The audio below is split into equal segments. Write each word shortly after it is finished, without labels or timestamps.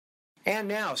And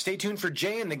now, stay tuned for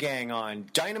Jay and the Gang on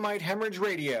Dynamite Hemorrhage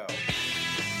Radio.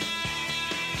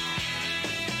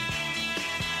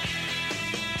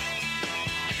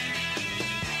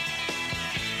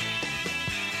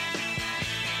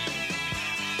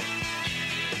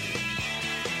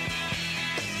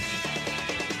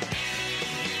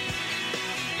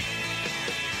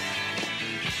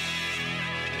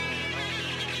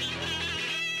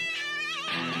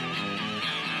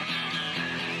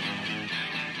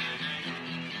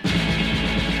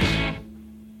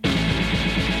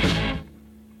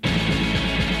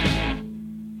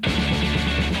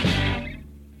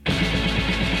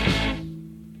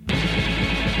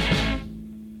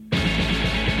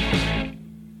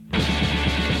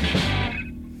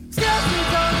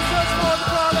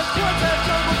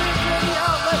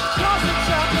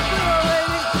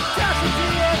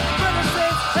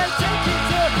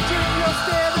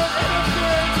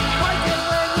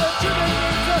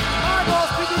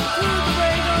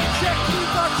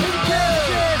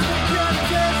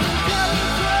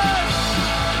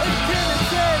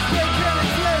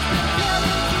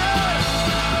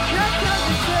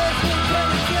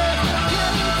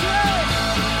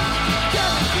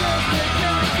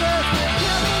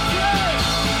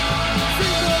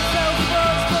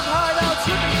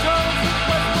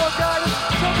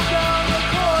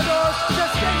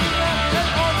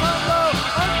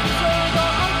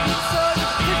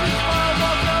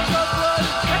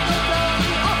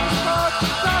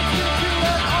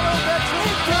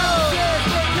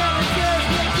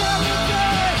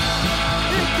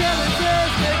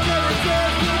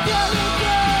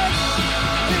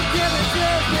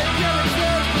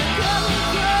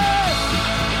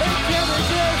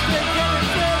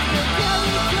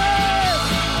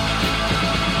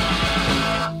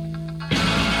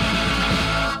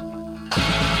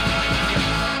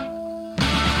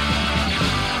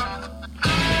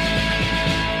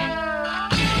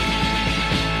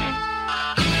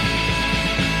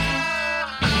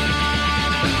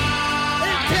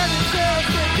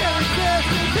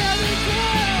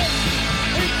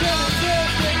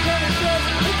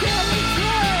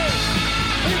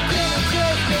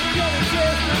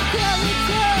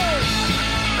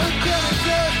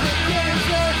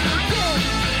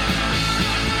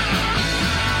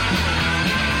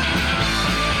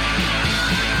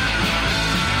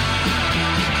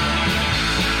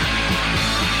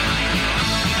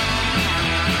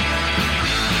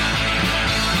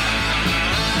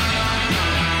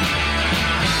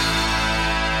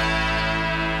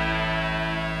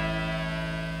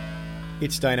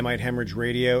 It's Dynamite Hemorrhage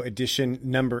Radio, edition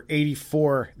number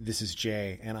 84. This is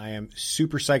Jay, and I am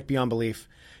super psyched beyond belief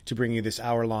to bring you this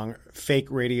hour-long fake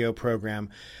radio program.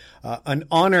 An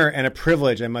honor and a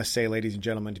privilege, I must say, ladies and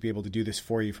gentlemen, to be able to do this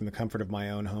for you from the comfort of my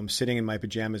own home, sitting in my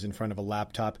pajamas in front of a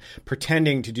laptop,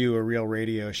 pretending to do a real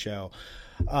radio show.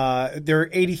 There are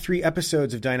 83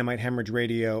 episodes of Dynamite Hemorrhage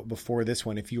Radio before this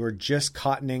one. If you are just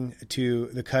cottoning to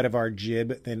the cut of our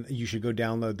jib, then you should go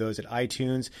download those at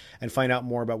iTunes and find out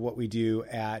more about what we do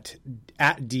at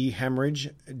dhemorrhage,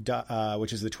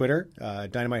 which is the Twitter,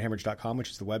 dynamitehemorrhage.com,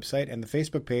 which is the website, and the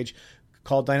Facebook page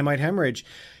called Dynamite Hemorrhage.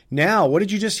 Now, what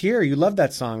did you just hear? You love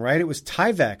that song, right? It was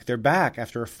Tyvek. They're back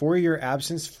after a 4-year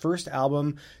absence. First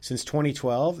album since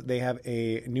 2012. They have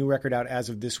a new record out as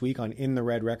of this week on In the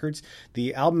Red Records.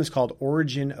 The album is called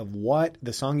Origin of What?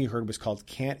 The song you heard was called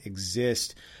Can't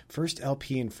Exist. First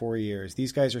LP in 4 years.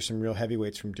 These guys are some real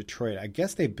heavyweights from Detroit. I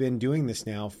guess they've been doing this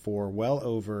now for well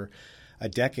over a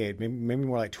decade, maybe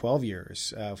more like 12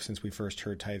 years since we first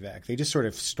heard Tyvek. They just sort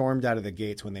of stormed out of the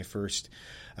gates when they first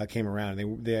came around. I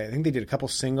think they did a couple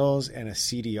singles and a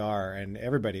CDR, and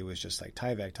everybody was just like,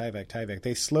 Tyvek, Tyvek, Tyvek.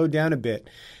 They slowed down a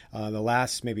bit the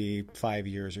last maybe 5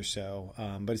 years or so,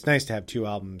 but it's nice to have 2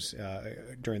 albums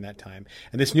during that time.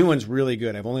 And this new one's really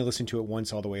good. I've only listened to it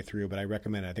once all the way through, but I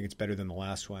recommend it. I think it's better than the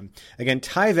last one. Again,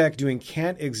 Tyvek doing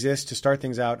Can't Exist to start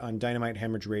things out on Dynamite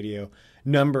Hemorrhage Radio,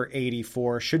 number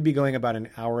 84. Should be going about an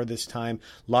hour this time.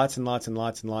 Lots and lots and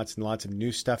lots and lots and lots of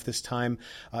new stuff this time,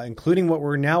 including what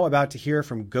we're now about to hear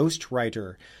from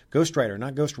Ghostwriter. Ghostwriter,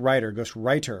 not Ghostwriter,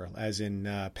 Ghostwriter, as in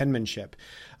penmanship.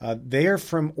 They are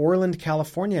from Orland,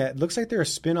 California. It looks like they're a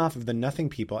spin-off of the Nothing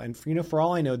People. And, for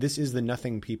all I know, this is the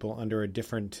Nothing People under a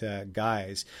different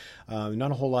guise.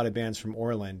 Not a whole lot of bands from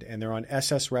Orland. And they're on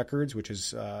SS Records, which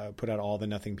has put out all the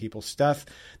Nothing People stuff.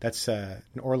 That's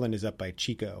Orland is up by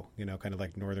Chico, kind of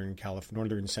like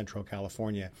northern central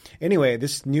California. Anyway,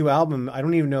 this new album, I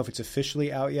don't even know if it's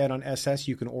officially out yet on SS.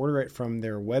 You can order it from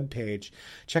their webpage.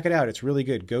 Check it out. It's really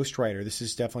good. Ghostwriter. This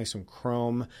is definitely some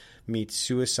chrome meets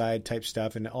suicide type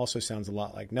stuff, and it also sounds a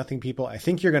lot like Nothing People. I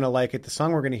think you're going to like it. The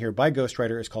song we're going to hear by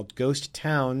Ghostwriter is called Ghost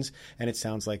Towns, and it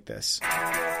sounds like this.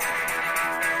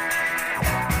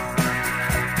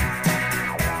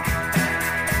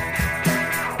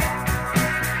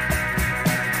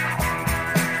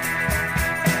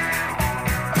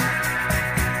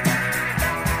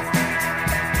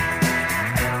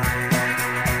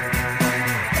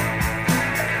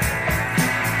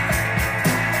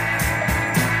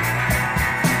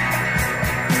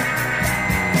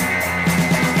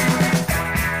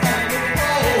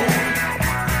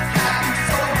 Happy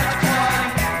so much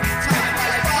fun.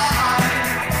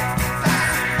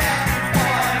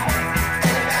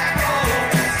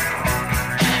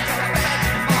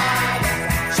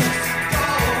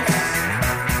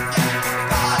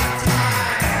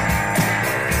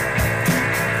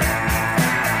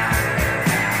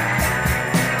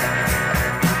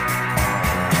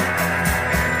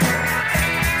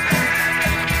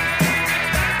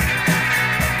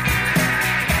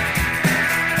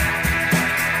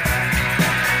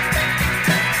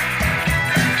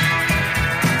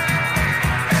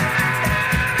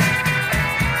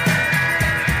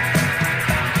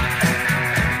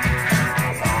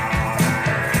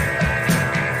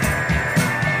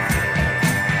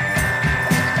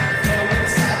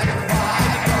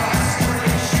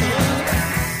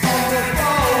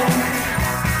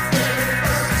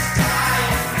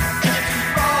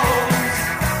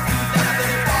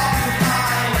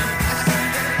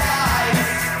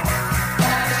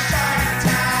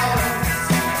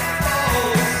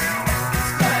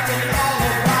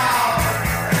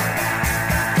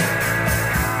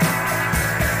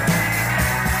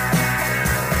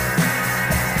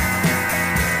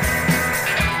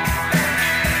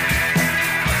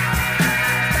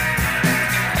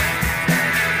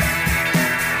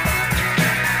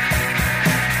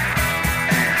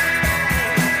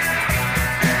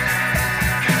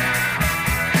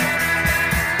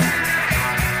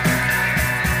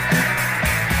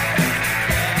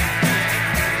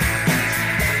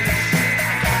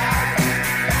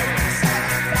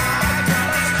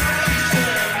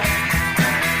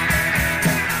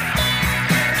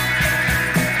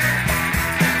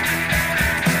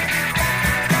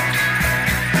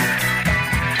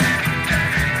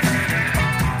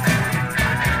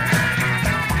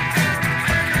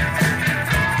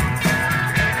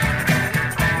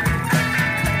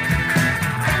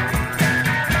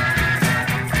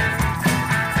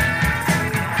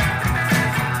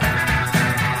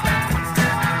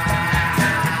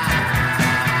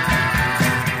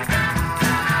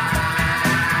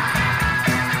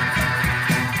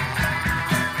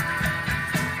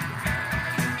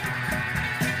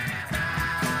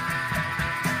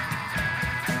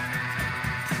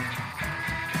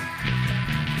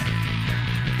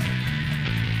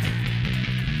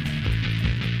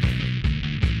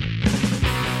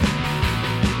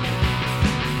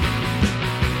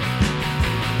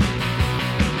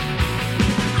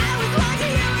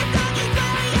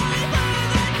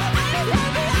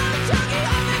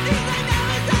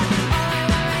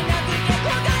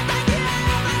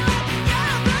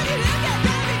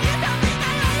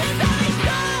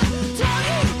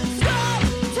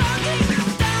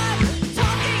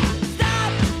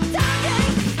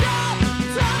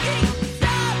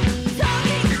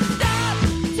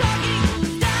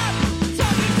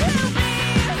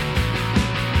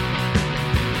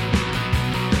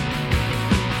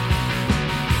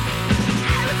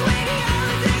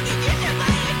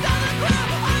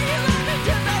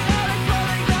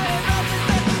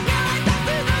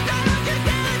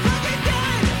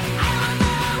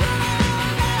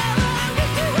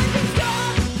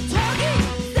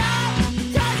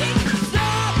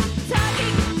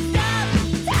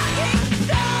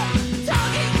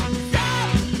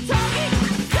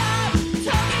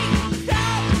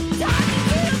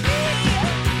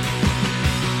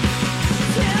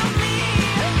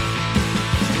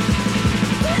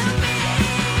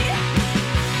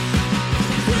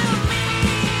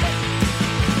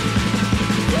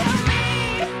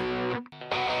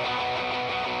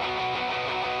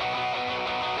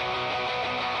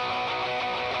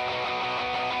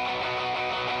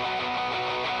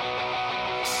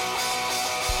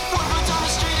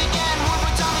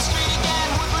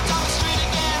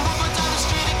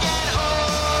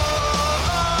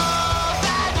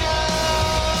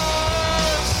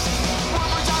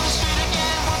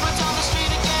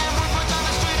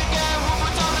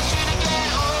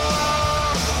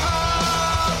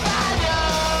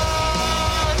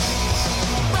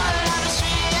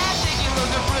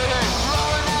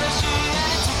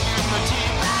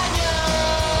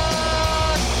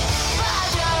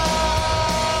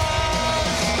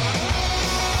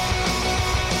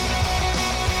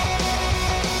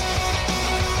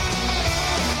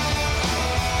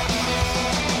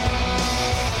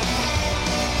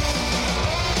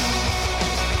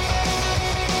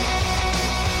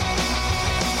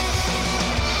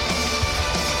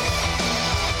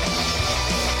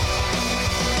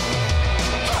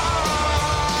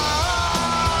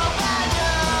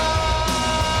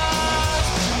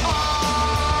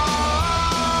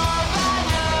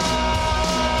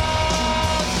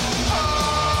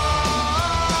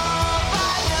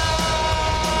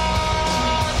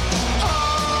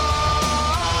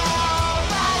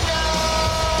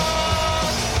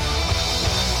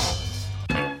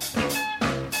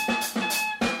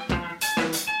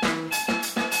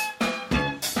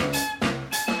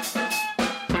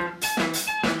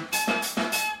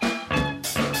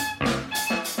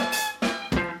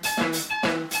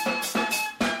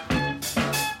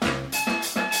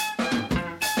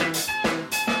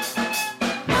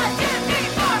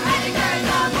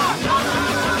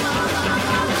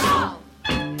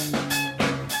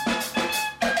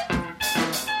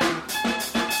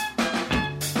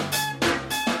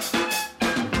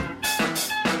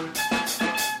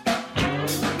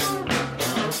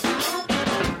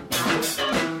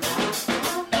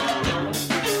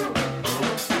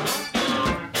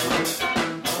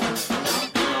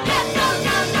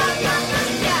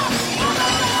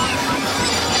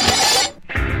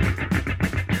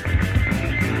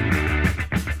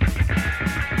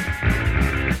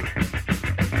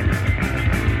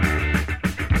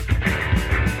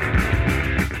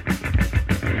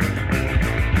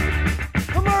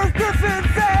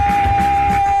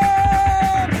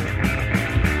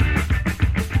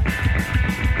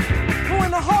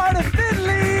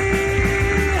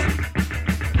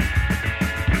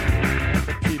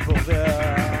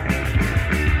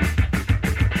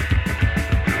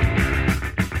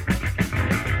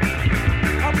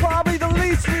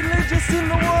 in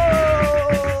the world.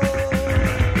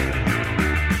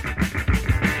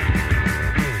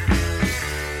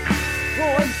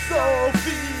 Oh, and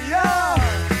Sophia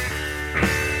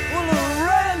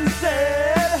Loren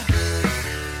said,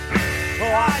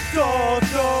 oh, I don't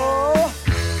know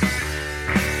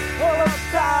all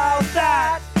about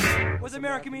that. What does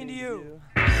America mean to you?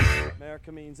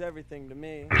 America means everything to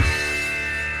me.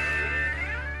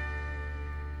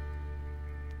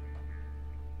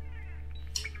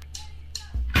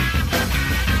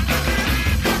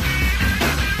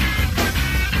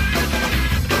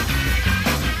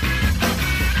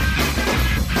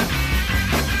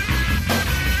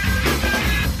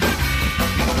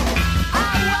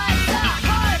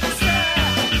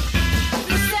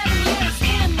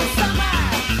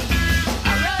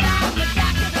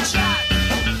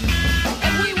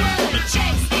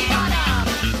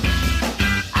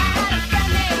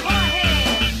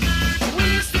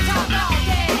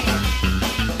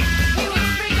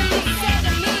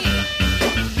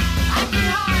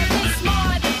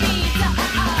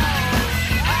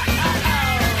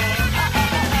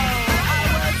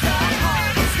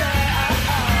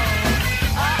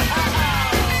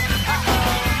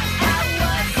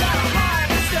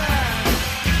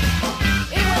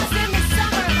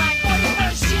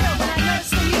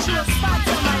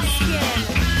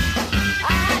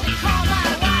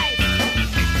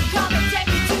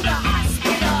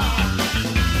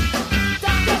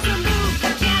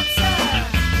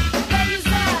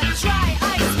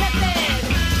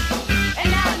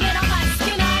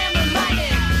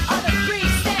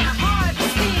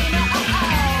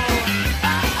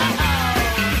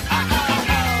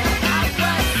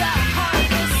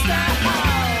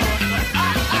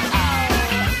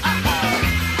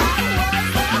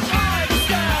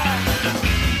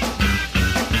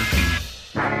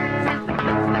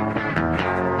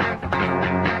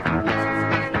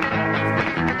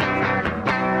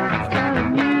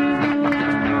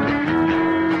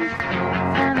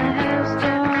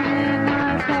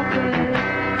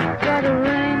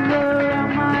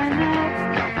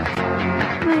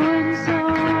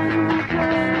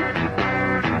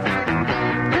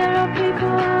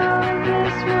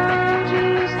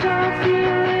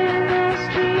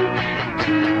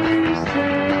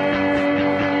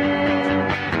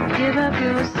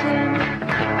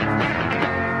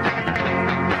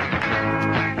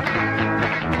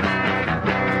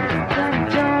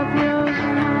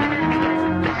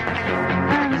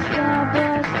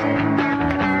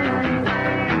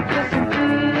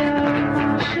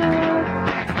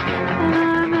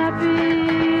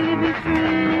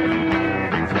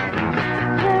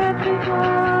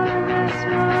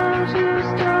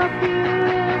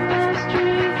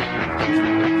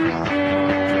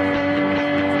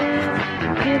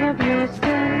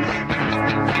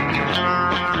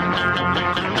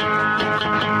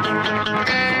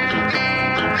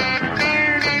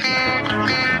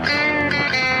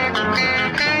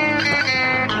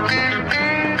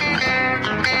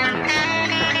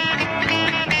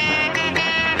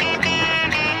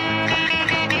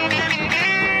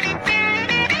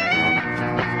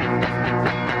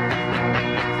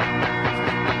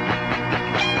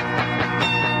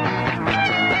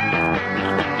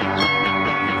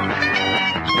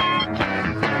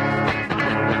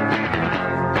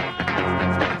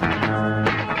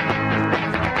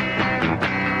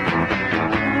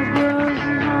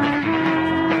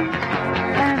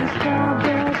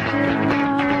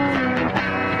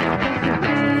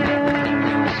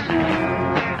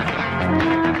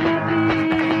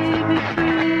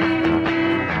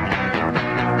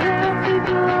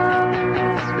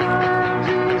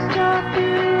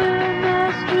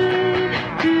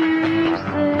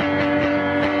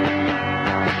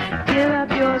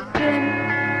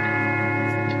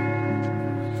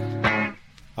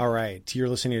 You're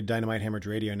listening to Dynamite Hemorrhage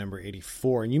Radio number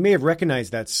 84, and you may have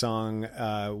recognized that song,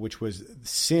 which was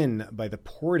Sin by The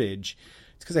Portage.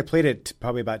 It's because I played it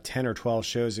probably about 10 or 12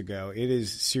 shows ago. It is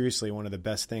seriously one of the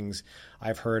best things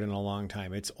I've heard in a long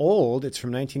time. It's old. It's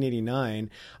from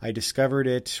 1989. I discovered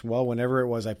it, well, whenever it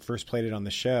was I first played it on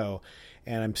the show,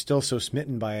 and I'm still so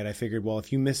smitten by it. I figured, well,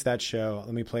 if you missed that show,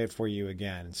 let me play it for you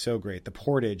again. It's so great. The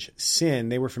Portage, Sin.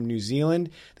 They were from New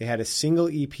Zealand. They had a single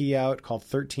EP out called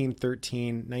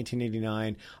 1313,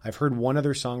 1989. I've heard one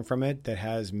other song from it that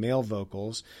has male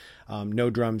vocals. No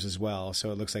drums as well.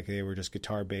 So it looks like they were just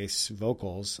guitar, bass,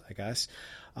 vocals, I guess.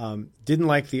 Didn't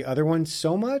like the other one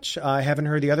so much. I haven't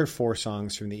heard the other 4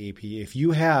 songs from the EP. If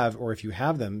you have, or if you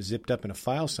have them zipped up in a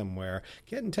file somewhere,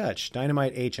 get in touch.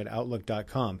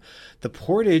 dynamiteh@outlook.com. The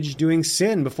Portage doing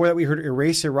Sin. Before that, we heard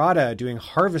Erase Errata doing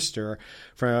Harvester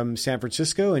from San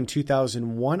Francisco in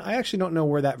 2001. I actually don't know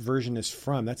where that version is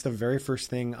from. That's the very first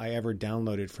thing I ever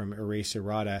downloaded from Erase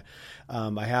Errata.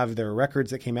 I have their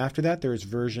records that came after that. There's a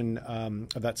version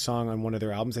of that song on one of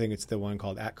their albums. I think it's the one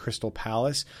called At Crystal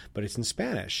Palace, but it's in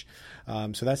Spanish.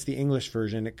 So that's the English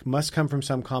version. It must come from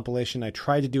some compilation. I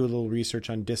tried to do a little research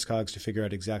on Discogs to figure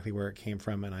out exactly where it came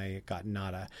from, and I got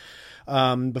nada.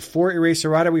 Before Erase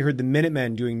Errata, we heard the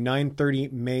Minutemen doing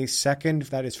 9:30 May 2nd.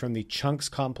 That is from the Chunks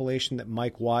compilation that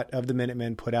Mike Watt of the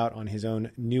Minutemen put out on his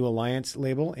own New Alliance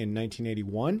label in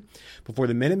 1981. Before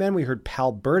the Minutemen, we heard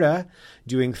Palberta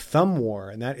doing Thumb War,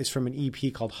 and that is from an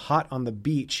EP called Hot on the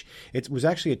Beach. It was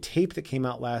actually a tape that came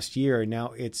out last year, and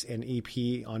now it's an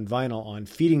EP on vinyl on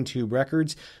Feeding Tube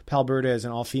Records. Palberta is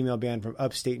an all-female band from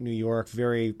upstate New York,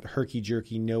 very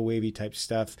herky-jerky, no-wavy type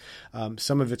stuff.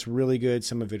 Some of it's really good,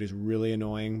 some of it is really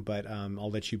annoying, but I'll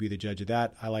let you be the judge of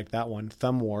that. I like that one.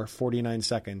 Thumb War, 49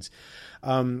 seconds.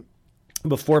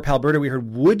 Before Palberta, we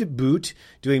heard Wood Boot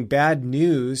doing Bad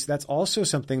News. That's also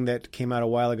something that came out a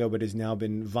while ago but has now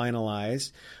been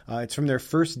vinylized. It's from their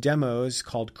first demos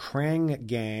called Krang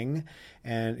Gang,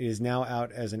 and it is now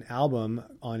out as an album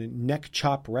on Neck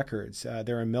Chop Records.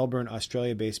 They're a Melbourne,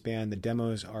 Australia-based band. The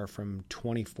demos are from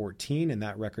 2014, and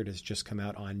that record has just come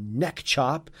out on Neck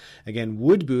Chop. Again,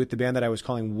 Wood Boot, the band that I was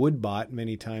calling Woodbot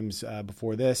many times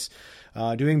before this,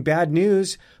 doing Bad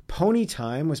News. Pony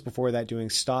Time was before that doing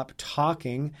Stop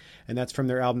Talking, and that's from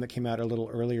their album that came out a little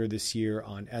earlier this year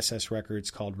on SS Records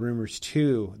called Rumors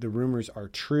 2. The Rumors Are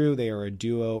True. They are a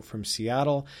duo from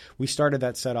Seattle. We started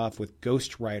that set off with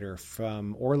Ghostwriter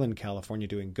from Orland, California,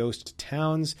 doing Ghost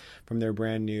Towns from their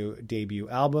brand new debut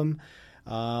album.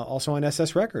 Also on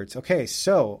SS Records. Okay,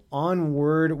 so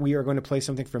onward, we are going to play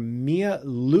something from Mia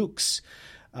Lukes.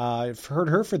 I've heard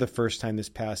her for the first time this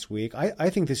past week. I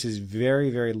think this is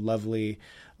very, very lovely,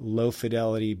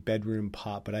 low-fidelity bedroom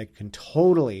pop, but I can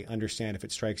totally understand if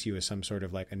it strikes you as some sort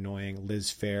of like annoying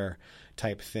Liz Phair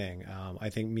type thing. I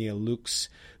think Mia Lukes,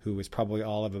 who is probably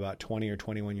all of about 20 or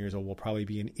 21 years old, will probably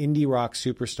be an indie rock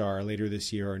superstar later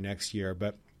this year or next year,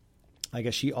 but I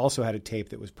guess she also had a tape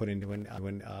that was put into an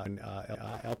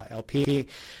LP.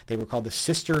 They were called the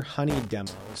Sister Honey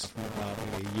Demos about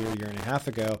a year and a half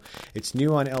ago. It's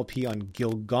new on LP on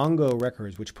Gilgongo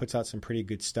Records, which puts out some pretty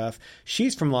good stuff.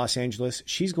 She's from Los Angeles.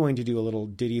 She's going to do a little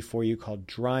ditty for you called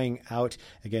Drying Out.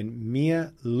 Again,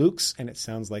 Mia Lukes, and it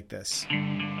sounds like this.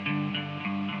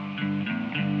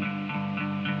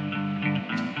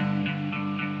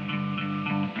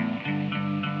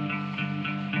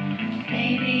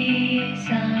 Baby's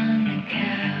on the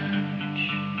couch,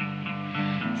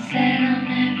 said I'll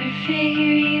never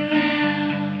figure you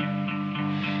out,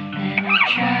 and I'll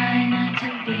try not to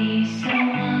be so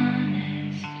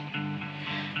honest,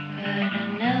 but I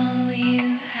know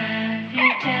you have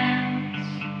your doubts.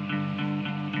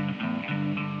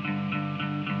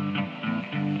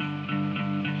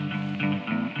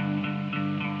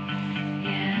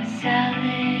 Yeah,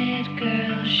 salad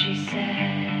girl, she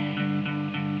said,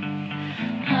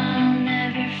 I'll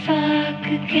never fuck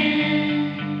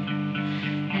again,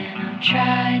 and I'll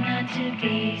try not to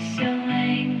be so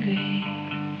angry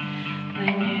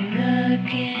when you're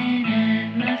looking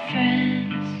at my friends.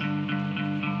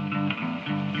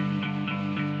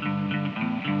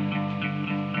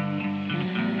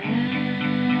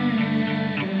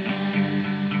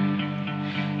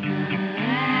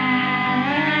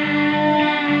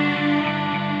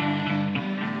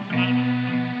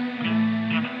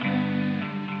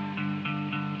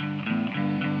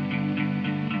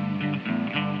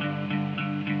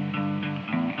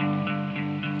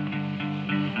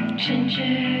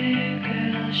 Ginger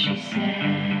girl, she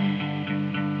said,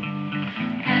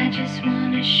 I just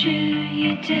wanna shoot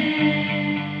you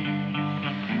dead.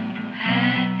 Oh,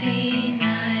 happy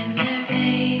nightmare,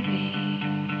 baby,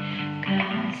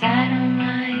 'cause I don't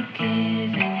like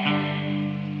giving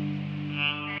head.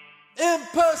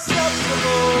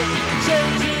 Imperceptible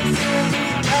changes in the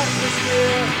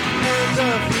atmosphere, and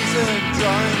a reason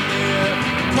drawing near,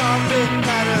 profit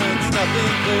patterns,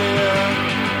 nothing clear.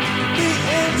 The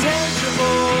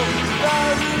intangible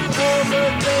value over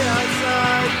day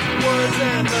outside, words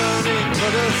and learning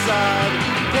put aside,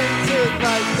 painted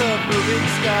like the moving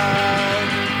sky.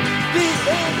 The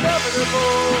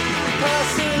inevitable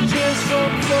passages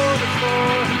from floor to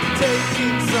floor,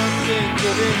 taking something,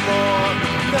 giving more.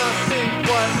 Nothing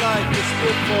quite like this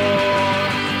before.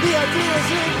 The ideas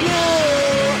in you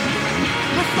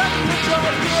reflect the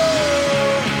joy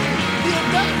through. The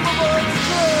ineffable is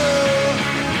true.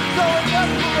 The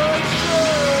ineffable is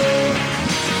true.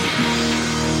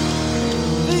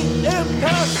 The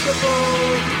impassable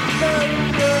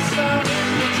barriers found in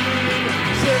between.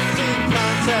 Shifting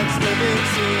context, living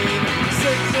scene.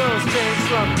 Signals change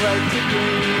from bright to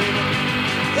green.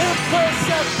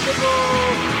 Imperceptible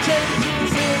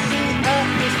changes in the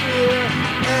atmosphere.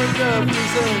 End of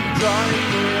reason drawing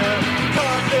near.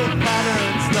 Carpet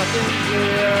patterns, nothing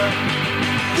clear.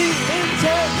 The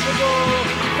intangible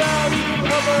value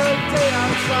of a day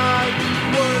outside.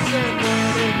 Words and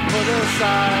learning put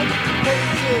aside.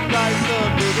 Painted like the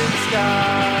moving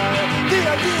sky. The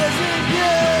ideas in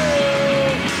you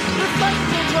reflect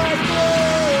the joy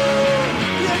through.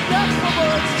 The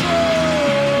ineffable is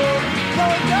true. The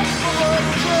ineffable is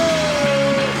true.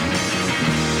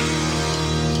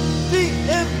 The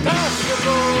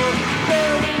impassable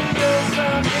barriers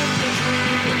found in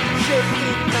between.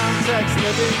 Shifting context,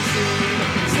 living scene.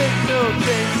 Signal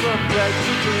change from red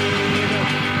to green.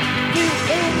 The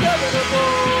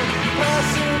inevitable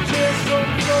passages from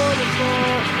floor to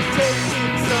floor.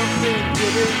 Taking something,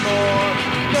 giving more.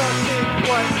 Nothing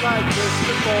quite like this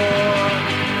before.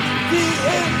 The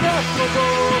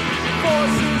ineffable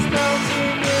forces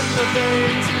mounting in the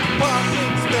veins.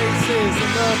 Parking spaces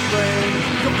in the brain.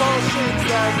 Compulsions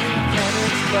that we can't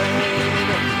explain.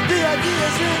 The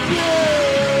ideas in you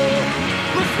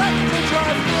reflect the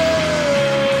drive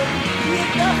through. The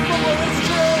ineffable is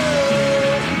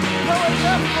true. The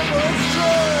ineffable is true.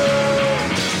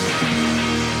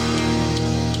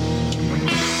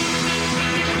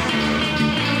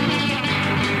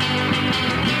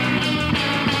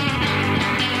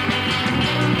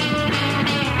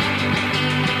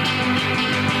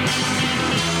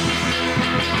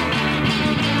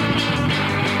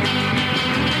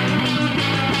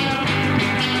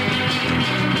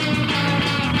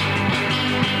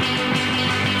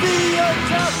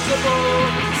 Adaptable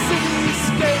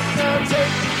cityscape now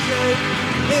taking shape.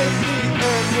 In the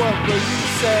end, what will you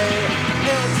say?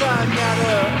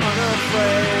 Antimatter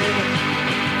unafraid.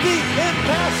 The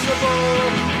impassable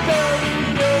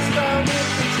barriers found in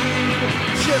between.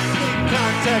 Shifting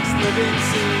context, living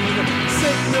scene.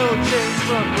 Signal change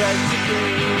from red to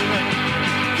green.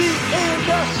 The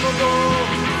ineffable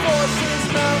forces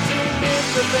mounting in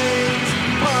the veins.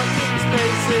 Parking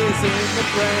spaces in the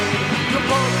brain.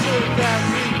 Compulsion that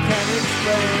we can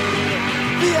explain.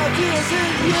 The ideas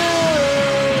in you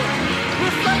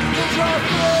reflect the drive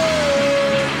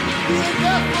through. The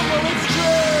ineffable is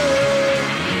true.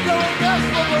 The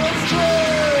ineffable is true.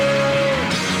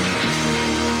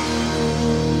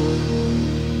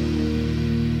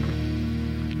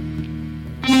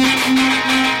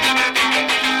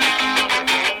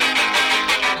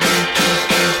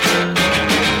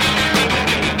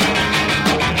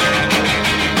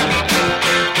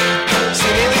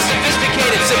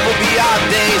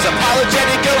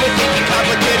 Apologetic, overthinking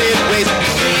complicated ways.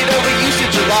 Speed over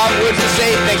usage of long words and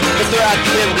say things. But throughout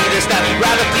the leaders that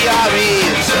round up the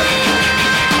armies.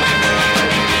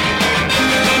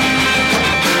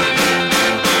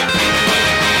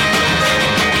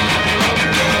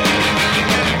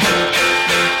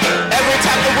 Every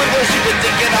time the windows you've been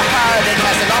thinking are hard. And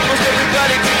has an almost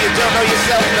everybody till you don't know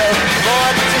yourself, no.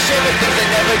 Lord, it's a shame that things that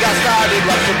never got started.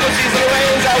 Lots of pussies and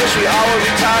ways, I wish we all were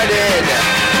retarded.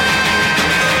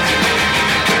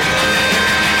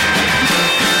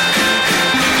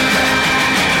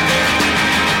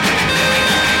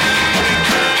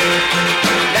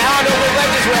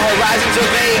 Horizons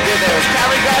are vague and there's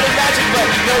power, God, and magic, but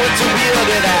no one to wield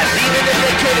it at. Even if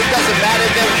they could, it doesn't matter,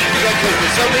 then we can, cause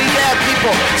there's so many damn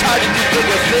people, it's hard to do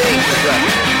bigger things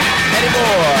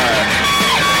anymore.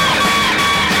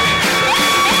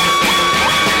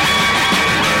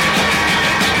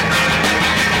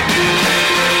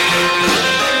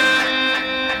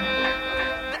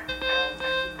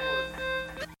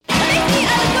 Running,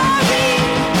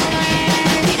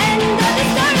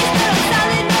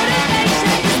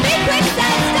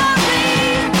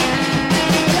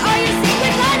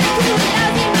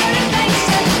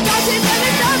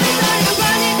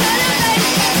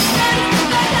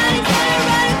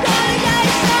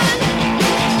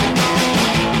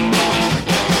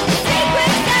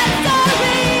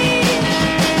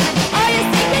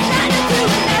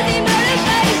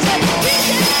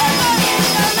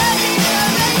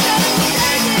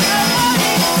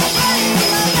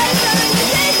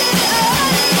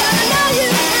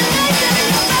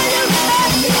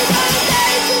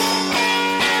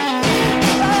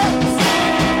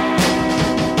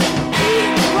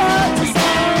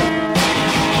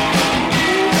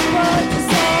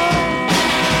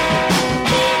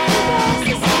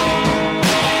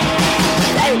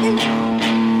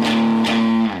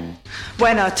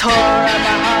 When I tore out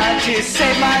my heart to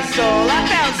save my soul, I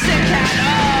felt sick and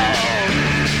old.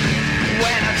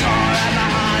 When I tore out my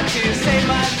heart to save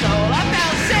my soul, I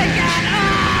felt sick and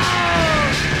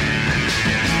old.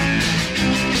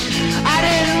 I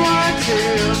didn't want to,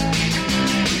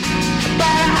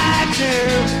 but I had to.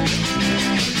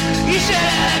 You should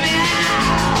have let me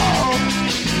out.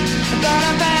 But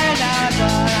I'm better now, I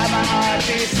tore out my heart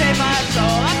to save my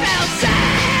soul. I felt sick.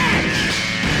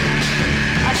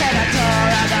 I said I tore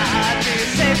out my heart to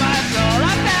save my soul.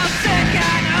 I felt sick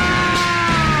and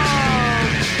old.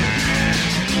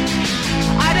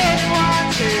 I didn't want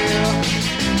to,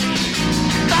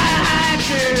 but I had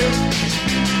to.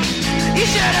 You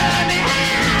should have let me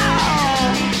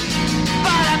out.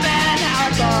 But I'm better now. I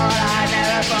thought I'd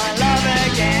never fall in love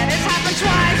again. It's happened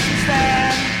twice since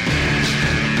then.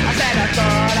 I said I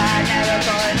thought I'd never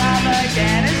fall in love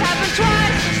again. It's happened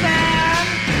twice since then.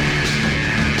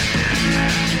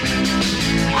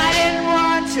 I didn't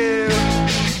want to,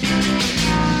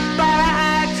 but I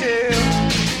had to.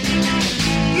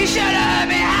 You should have let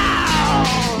me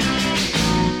out,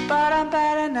 but I'm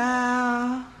better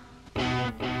now.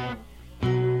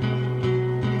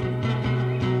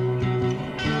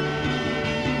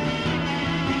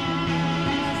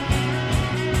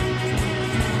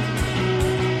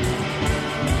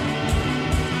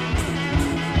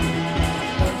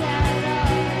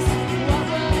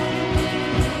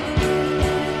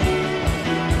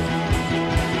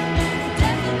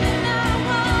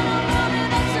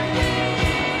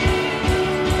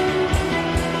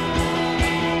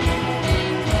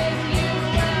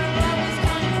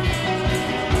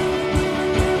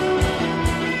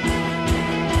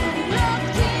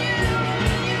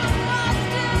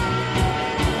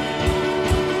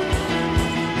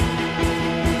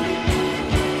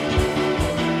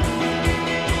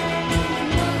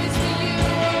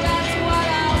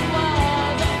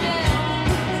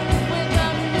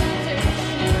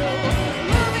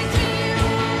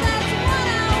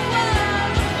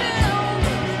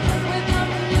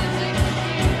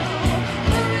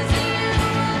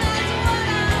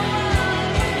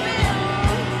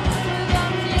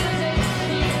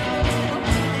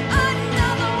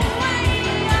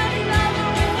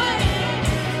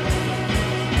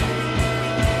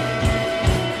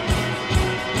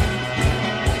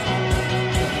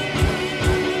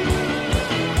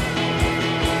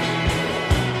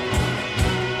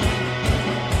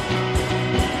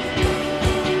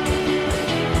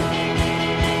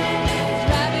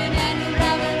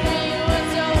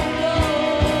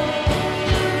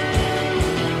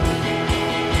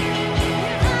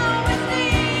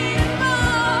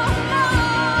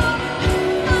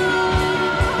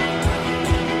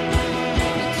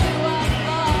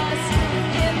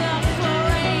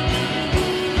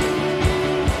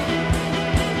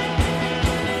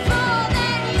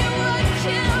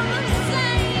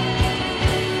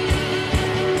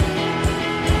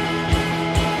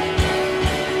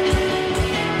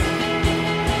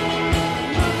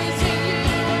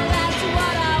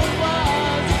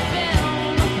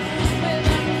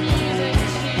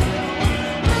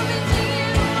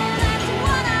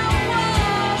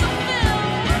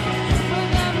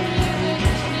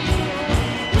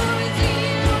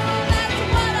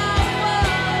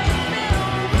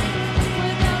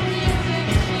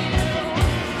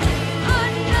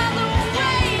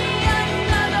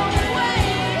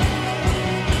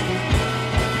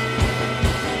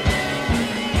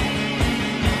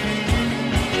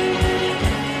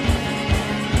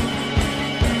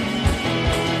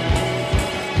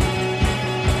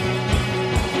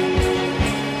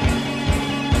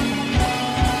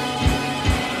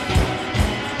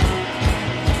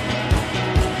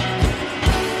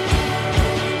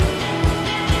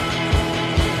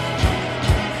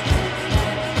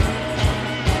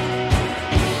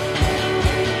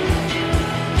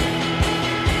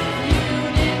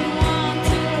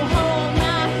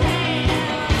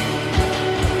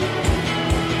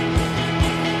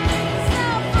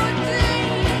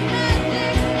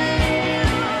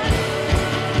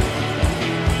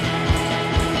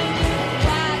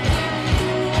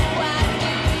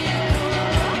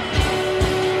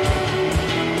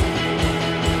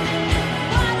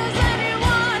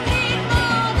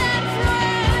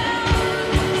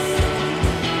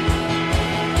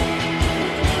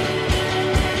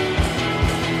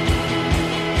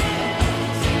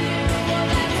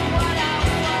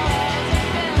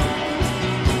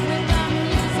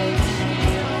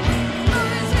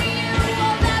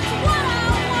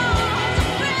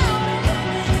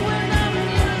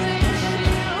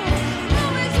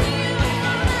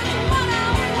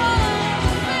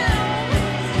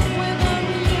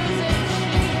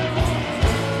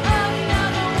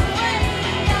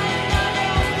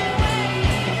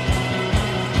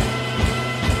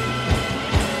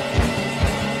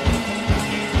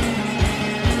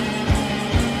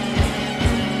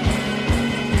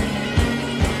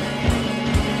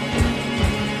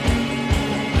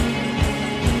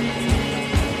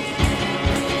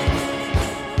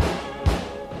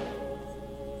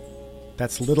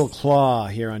 That's Little Claw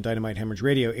here on Dynamite Hemorrhage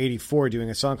Radio 84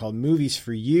 doing a song called Movies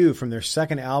for You from their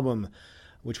second album,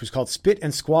 which was called Spit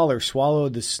and Squalor, Swallow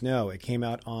the Snow. It came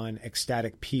out on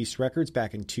Ecstatic Peace Records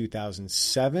back in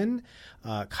 2007.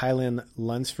 Kylan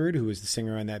Lunsford, who was the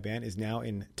singer on that band, is now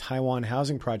in Taiwan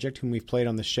Housing Project, whom we've played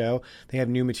on the show. They have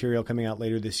new material coming out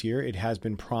later this year. It has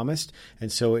been promised,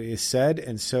 and so it is said,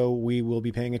 and so we will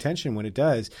be paying attention when it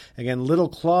does. Again, Little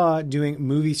Claw doing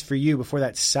Movies for You. Before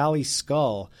that, Sally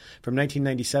Skull from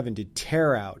 1997 did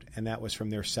Tear Out, and that was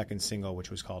from their second single, which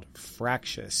was called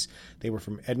Fractious. They were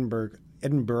from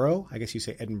Edinburgh, I guess you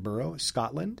say Edinburgh,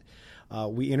 Scotland.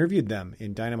 We interviewed them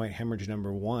in Dynamite Hemorrhage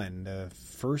 #1, the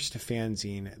first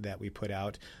fanzine that we put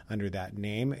out under that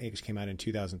name. It came out in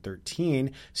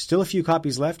 2013. Still a few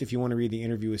copies left if you want to read the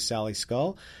interview with Sally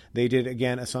Skull. They did,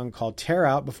 again, a song called Tear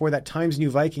Out. Before that, Times New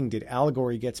Viking did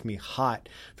Allegory Gets Me Hot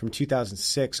from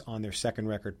 2006 on their second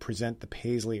record, Present the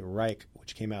Paisley Reich,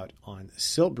 which came out on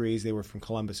Silt Breeze. They were from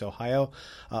Columbus, Ohio.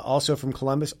 Also from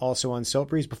Columbus, also on Silt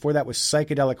Breeze. Before that was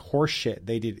Psychedelic Horseshit.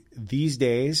 They did These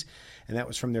Days, and that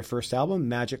was from their first album,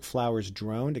 Magic Flowers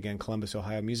Droned, again, Columbus,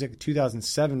 Ohio music,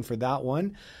 2007 for that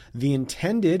one. The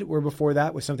Intended were before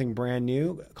that with something brand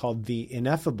new called The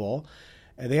Ineffable.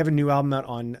 They have a new album out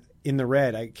on In the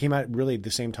Red. It came out really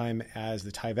the same time as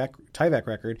the Tyvek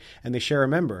record, and they share a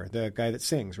member, the guy that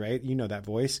sings, right? You know that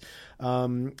voice.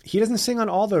 He doesn't sing on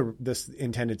all the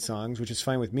Intended songs, which is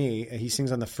fine with me. He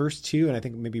sings on the first two, and I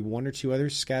think maybe one or two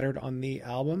others scattered on the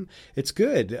album. It's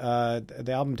good.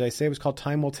 The album, did I say, was called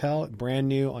Time Will Tell, brand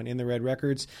new on In the Red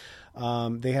Records.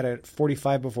 They had a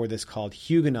 45 before this called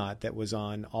Huguenot that was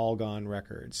on All Gone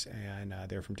Records, and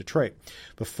they're from Detroit.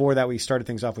 Before that, we started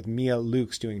things off with Mia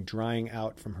Lukes doing Drying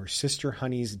Out from her Sister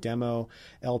Honey's demo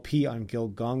LP on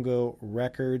Gilgongo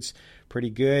Records. Pretty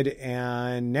good.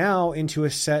 And now into a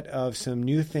set of some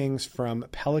new things from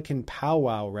Pelican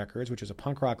Powwow Records, which is a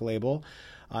punk rock label.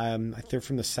 They're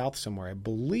from the South somewhere. I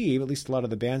believe at least a lot of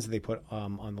the bands that they put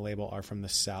on the label are from the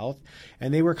South.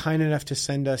 And they were kind enough to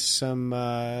send us some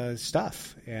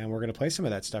stuff. And we're going to play some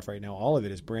of that stuff right now. All of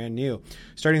it is brand new.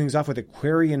 Starting things off with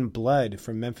Aquarian Blood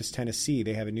from Memphis, Tennessee.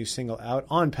 They have a new single out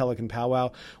on Pelican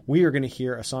Powwow. We are going to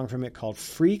hear a song from it called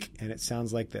Freak, and it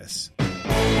sounds like this.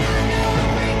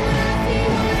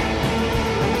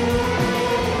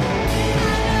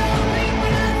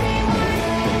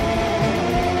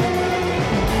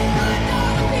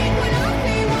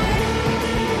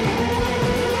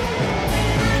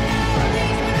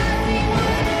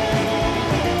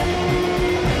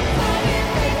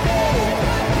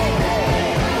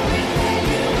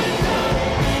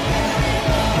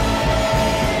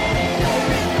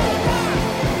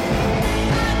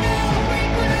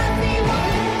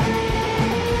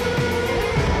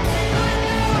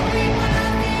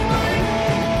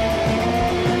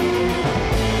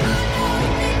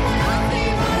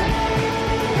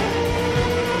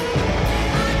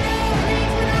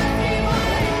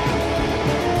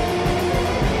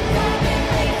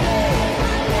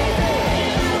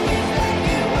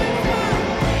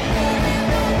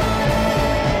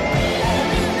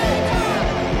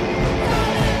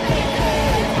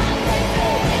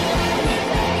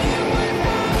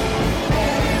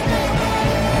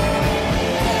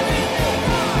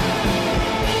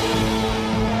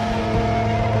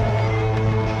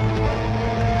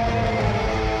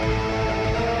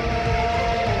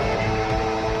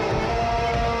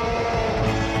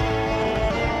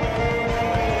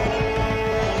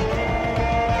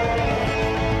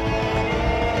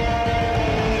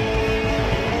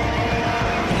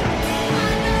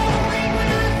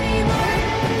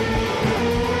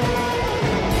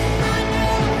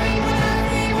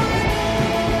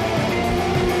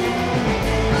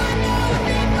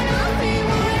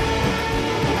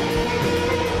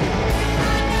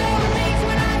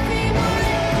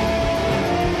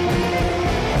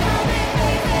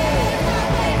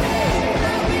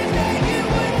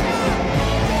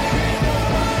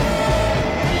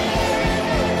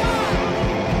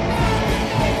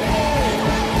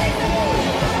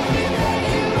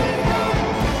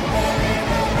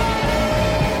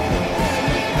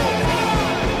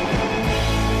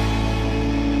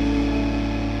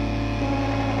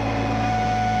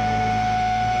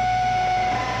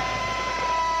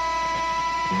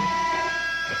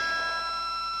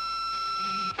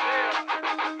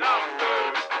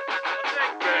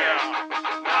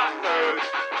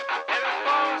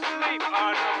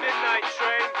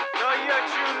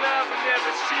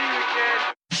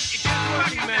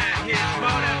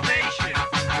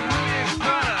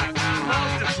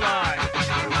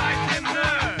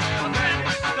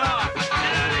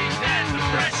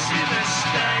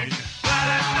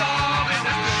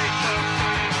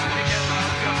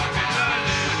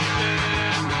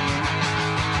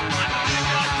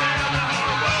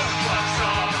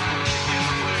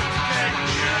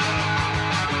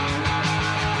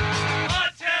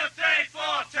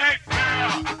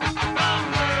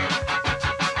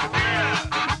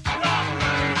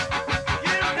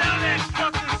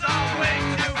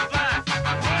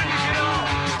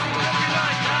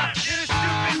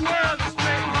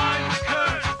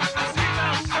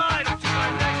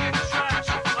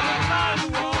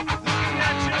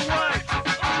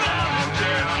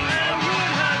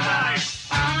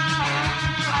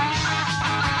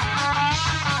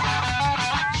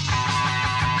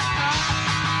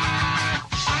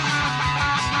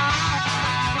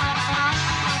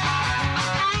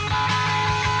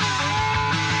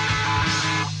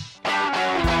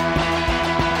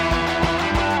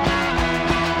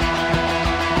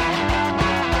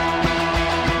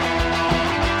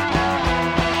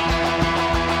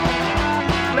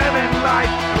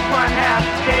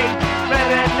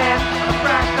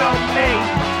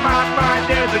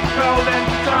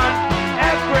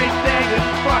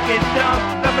 fucking dumb.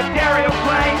 The material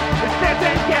plane is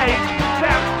disengaged,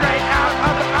 steps straight out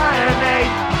of the Iron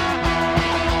Age.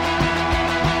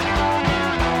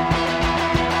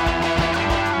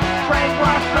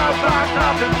 Brainwashed robots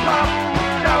up and pumped,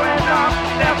 showing off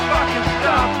their fucking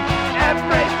stuff.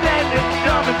 Everything is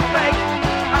dumb and fake.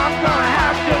 I'm gonna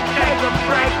have to take a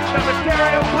break. The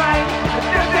material plane is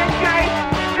disengaged,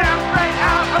 steps straight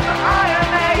out of the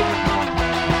Iron Age.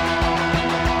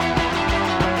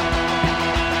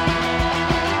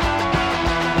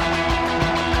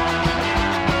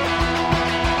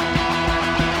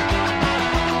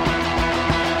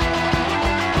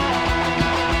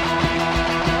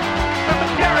 The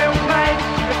material plane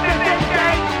is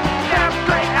disengaged, steps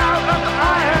straight out of the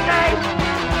Iron Age.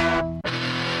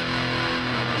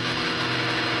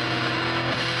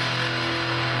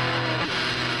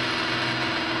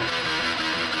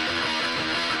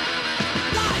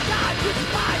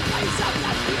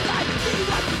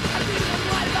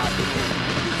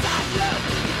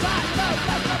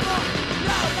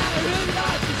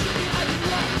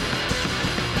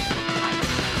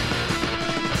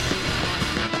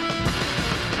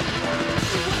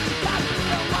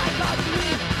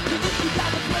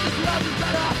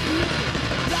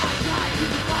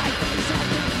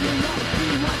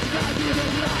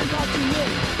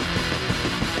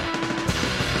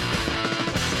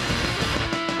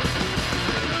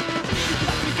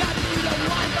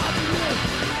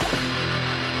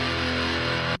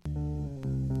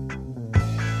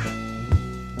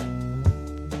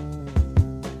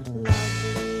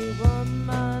 Lovely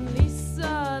woman,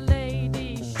 Lisa,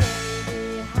 lady,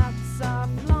 shady hats are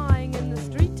flying in the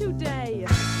street today.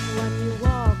 When you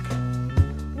walk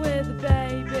with a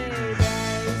baby,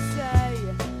 they say,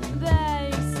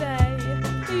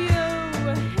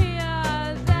 you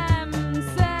hear them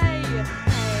say,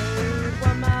 hey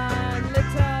woman,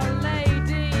 little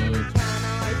lady, can I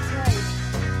take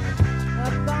a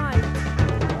bite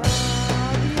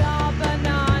of your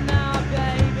banana,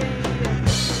 baby?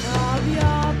 Of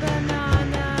your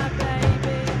banana,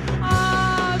 baby.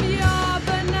 Of your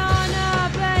banana,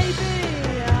 baby.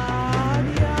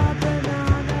 Of your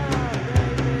banana,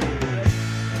 baby.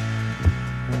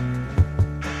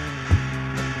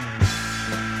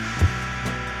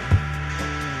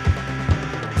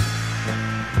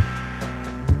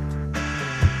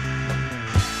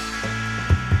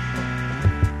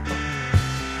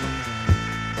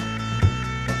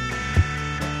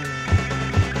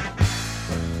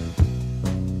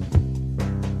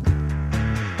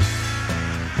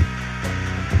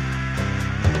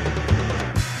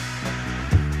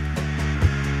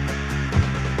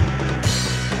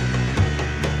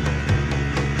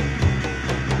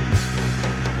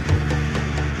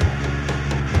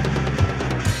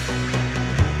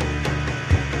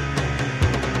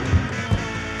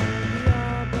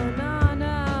 Your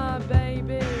banana,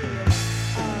 baby.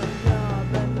 Of your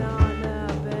banana,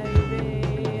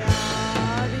 baby.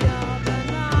 Of your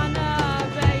banana,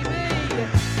 baby.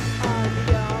 Of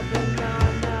your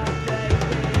banana,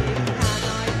 baby. Can I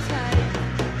take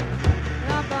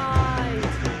a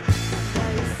bite?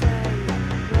 They say,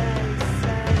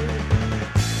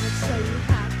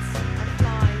 hats are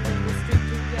flying in the street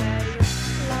today.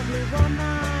 Lovely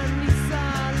woman, Lisa,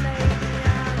 lady,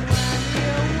 and when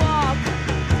you walk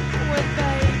with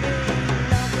baby,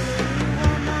 lovely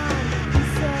woman,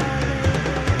 Lisa, lady,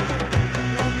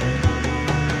 lovely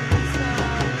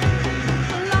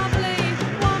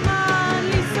woman,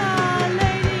 Lisa, lady, lovely woman, Lisa,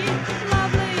 lady,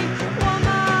 lovely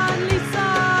woman, Lisa,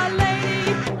 lady,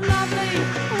 lovely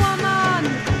woman,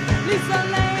 Lisa,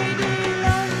 lady,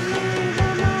 lovely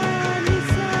woman,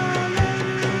 Lisa,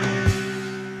 lady.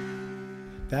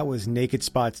 That was Naked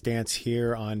Spots Dance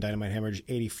here on Dynamite Hemorrhage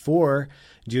 84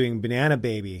 doing Banana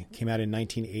Baby. Came out in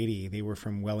 1980. They were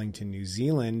from Wellington, New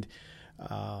Zealand.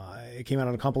 It came out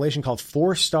on a compilation called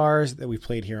 4 Stars that we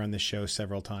played here on the show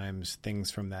several times.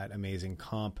 Things from that amazing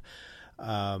comp.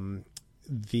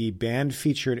 The band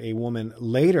featured a woman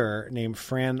later named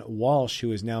Fran Walsh,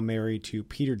 who is now married to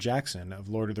Peter Jackson of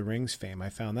Lord of the Rings fame. I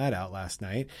found that out last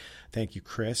night. Thank you,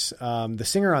 Chris. The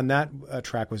singer on that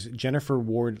track was Jennifer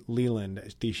Ward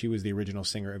Leland. She was the original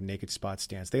singer of Naked Spots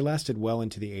Dance. They lasted well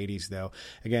into the 80s, though.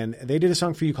 Again, they did a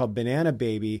song for you called Banana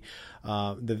Baby.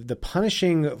 The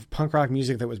punishing punk rock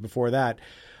music that was before that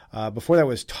Before that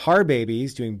was Tar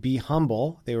Babies doing Be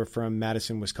Humble. They were from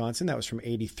Madison, Wisconsin. That was from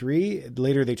 83.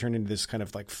 Later, they turned into this kind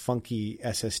of like funky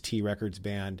SST Records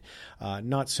band.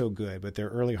 Not so good, but their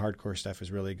early hardcore stuff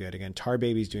is really good. Again, Tar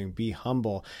Babies doing Be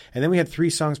Humble. And then we had 3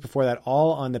 songs before that,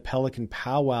 all on the Pelican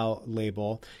Powwow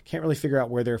label. Can't really figure out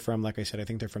where they're from. Like I said, I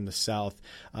think they're from the South.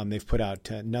 They've put out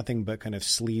nothing but kind of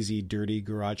sleazy, dirty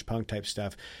garage punk type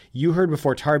stuff. You heard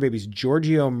before Tar Babies,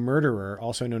 Giorgio Murderer,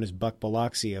 also known as Buck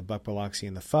Biloxi of Buck Biloxi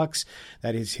and the Fucks.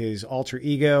 That is his alter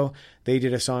ego. He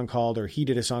did a song called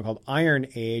Iron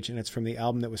Age, and it's from the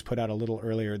album that was put out a little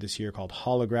earlier this year called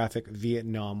Holographic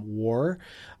Vietnam War.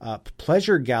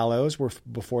 Pleasure Gallows were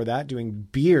before that doing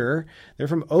Beer. They're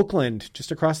from Oakland,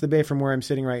 just across the bay from where I'm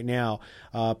sitting right now.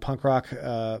 Punk rock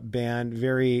band,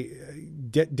 very...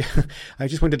 I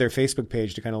just went to their Facebook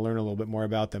page to kind of learn a little bit more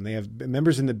about them. They have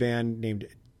members in the band named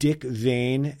Dick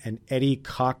Vane and Eddie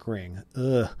Cockring.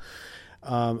 Ugh.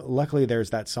 Luckily,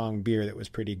 there's that song Beer that was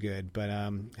pretty good, but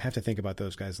I have to think about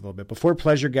those guys a little bit. Before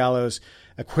Pleasure Gallows,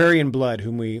 Aquarian Blood,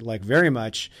 whom we like very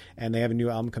much, and they have a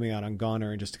new album coming out on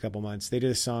Goner in just a couple months. They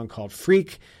did a song called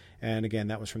Freak, and again,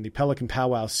 that was from the Pelican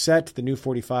Powwow set, the new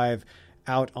 45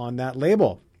 out on that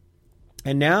label.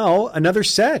 And now another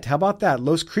set. How about that?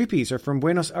 Los Creepies are from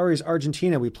Buenos Aires,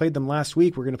 Argentina. We played them last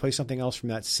week. We're going to play something else from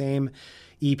that same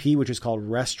EP, which is called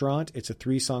Restaurant. It's a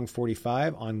 3-song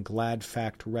 45 on Glad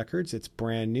Fact Records. It's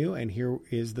brand new. And here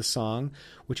is the song,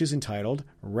 which is entitled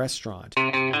Restaurant.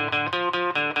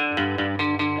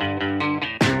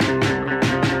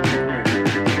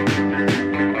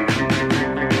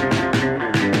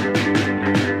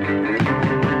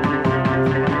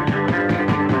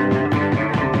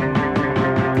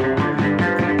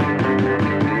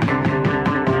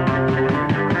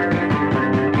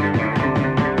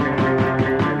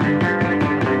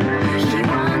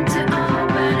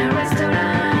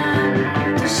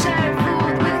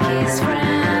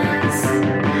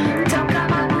 Talk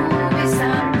about movies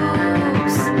and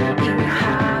boobs. It will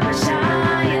have a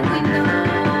shy and we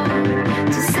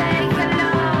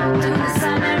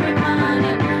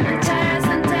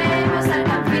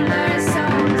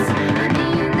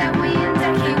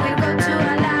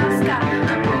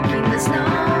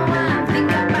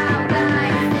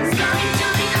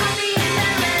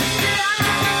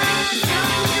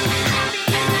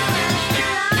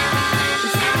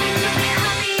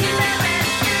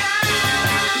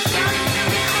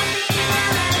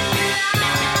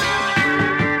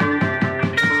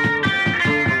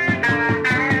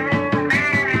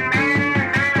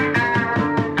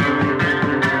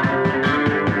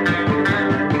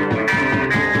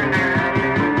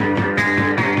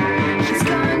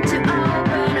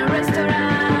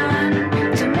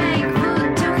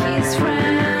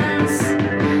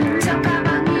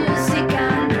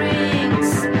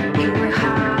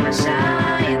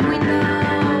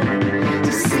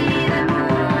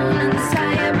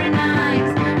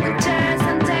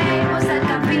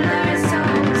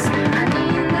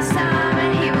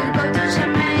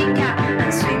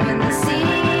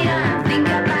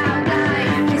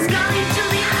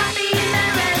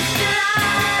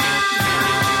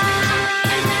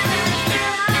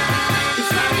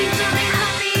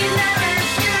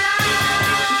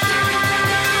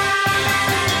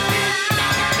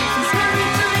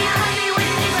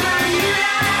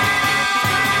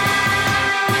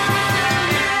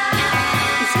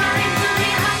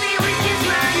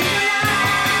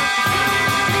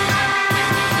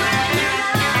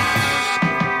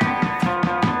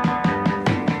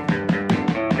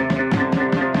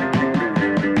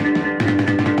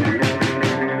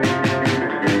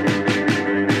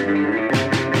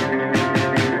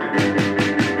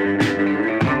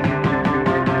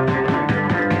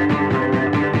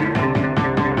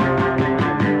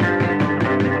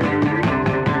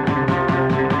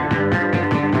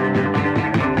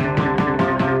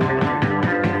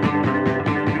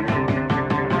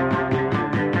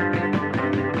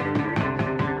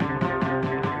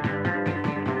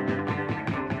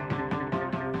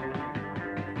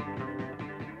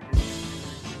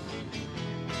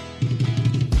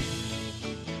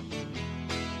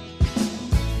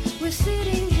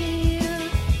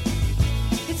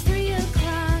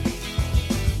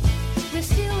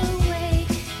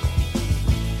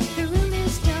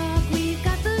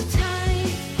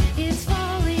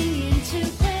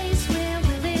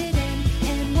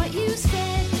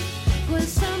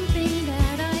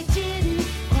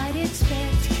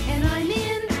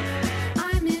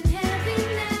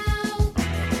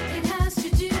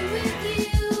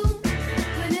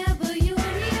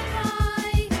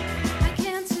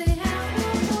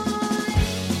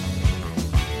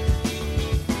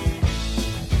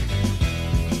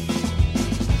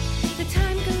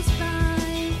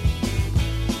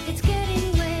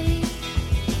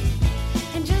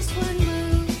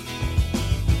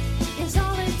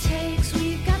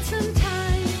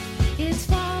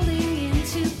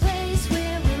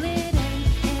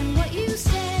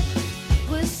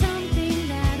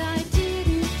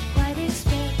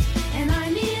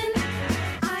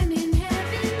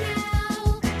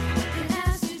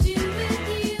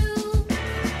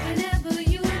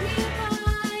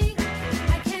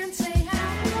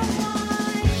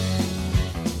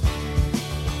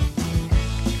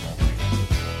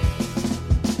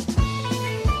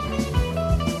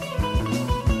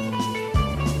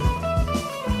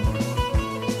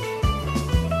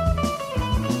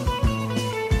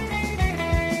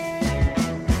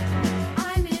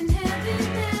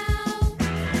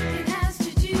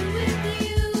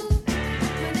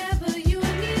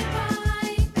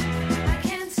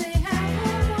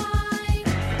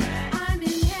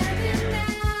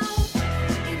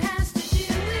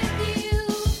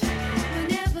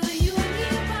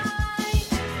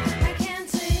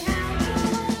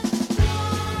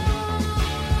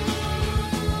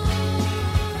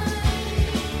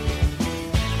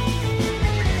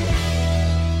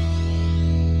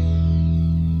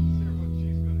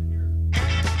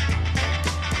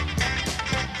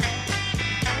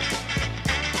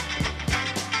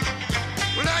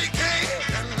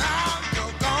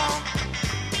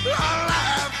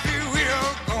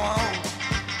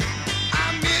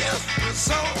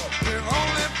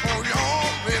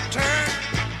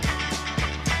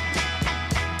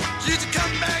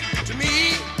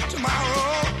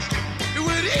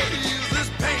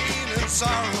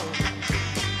sorrow.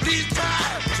 Please try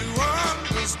to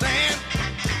understand.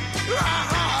 Our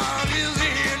heart is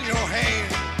in your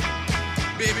hand.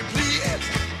 Baby, please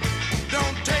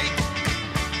don't take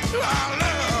our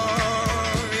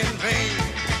love in vain.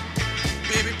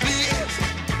 Baby, please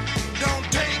don't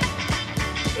take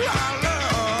our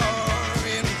love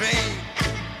in vain.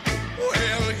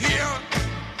 Well, here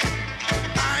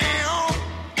I am.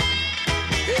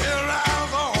 Here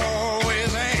I've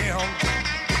always am.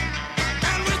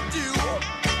 And with you,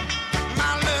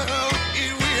 my love,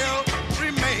 it will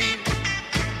remain.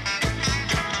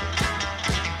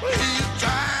 Please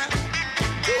try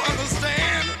to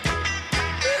understand.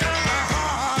 Yeah, my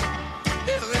heart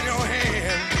is in your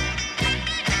hand.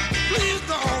 Please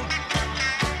don't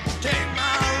take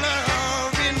my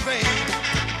love in vain.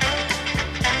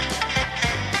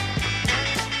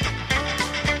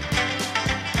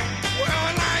 Well,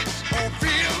 nights are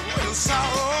filled with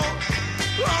sorrow.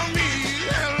 Call me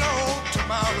hello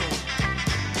tomorrow.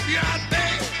 Yeah, I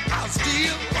beg, I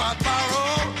steal, I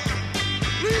borrow.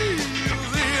 Please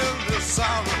hear this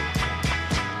sorrow.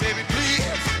 Baby,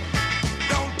 please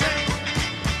don't take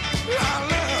our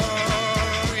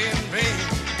love in vain.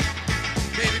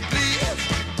 Baby, please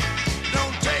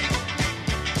don't take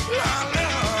our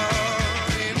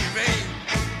love in vain.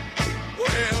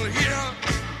 Well, here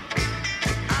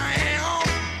I am.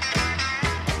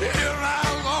 Here I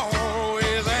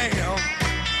always am.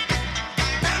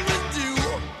 And with you,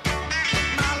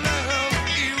 my love,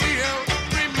 it will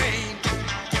remain.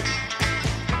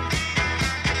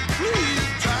 Please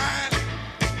try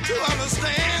to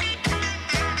understand.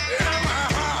 Yeah, my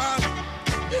heart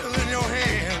is in your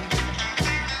hand.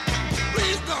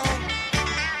 Please don't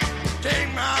take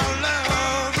my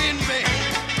love in vain.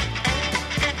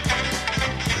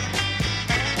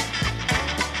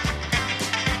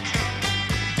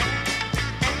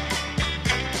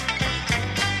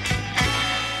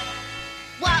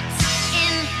 What's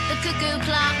in the cuckoo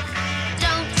clock?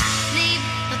 Don't leave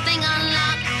the thing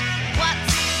unlocked.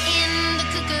 What's in the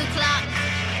cuckoo clock?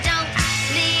 Don't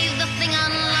leave the thing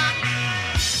unlocked.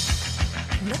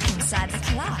 Look inside the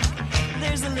clock.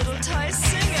 There's a little toy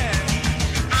singer.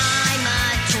 I'm a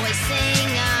toy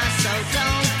singer, so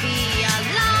don't be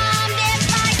alarmed if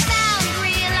I sound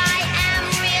real. I am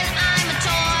real, I'm a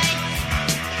toy.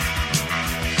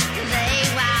 They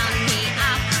wound me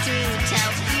up to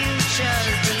tell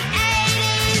futures. The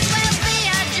 80s will be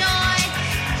a joy.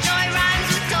 Joy rhymes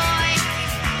with toy.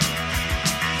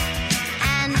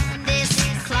 And this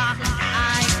clock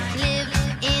I live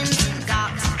in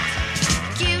got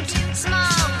cute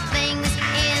small things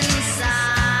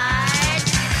inside.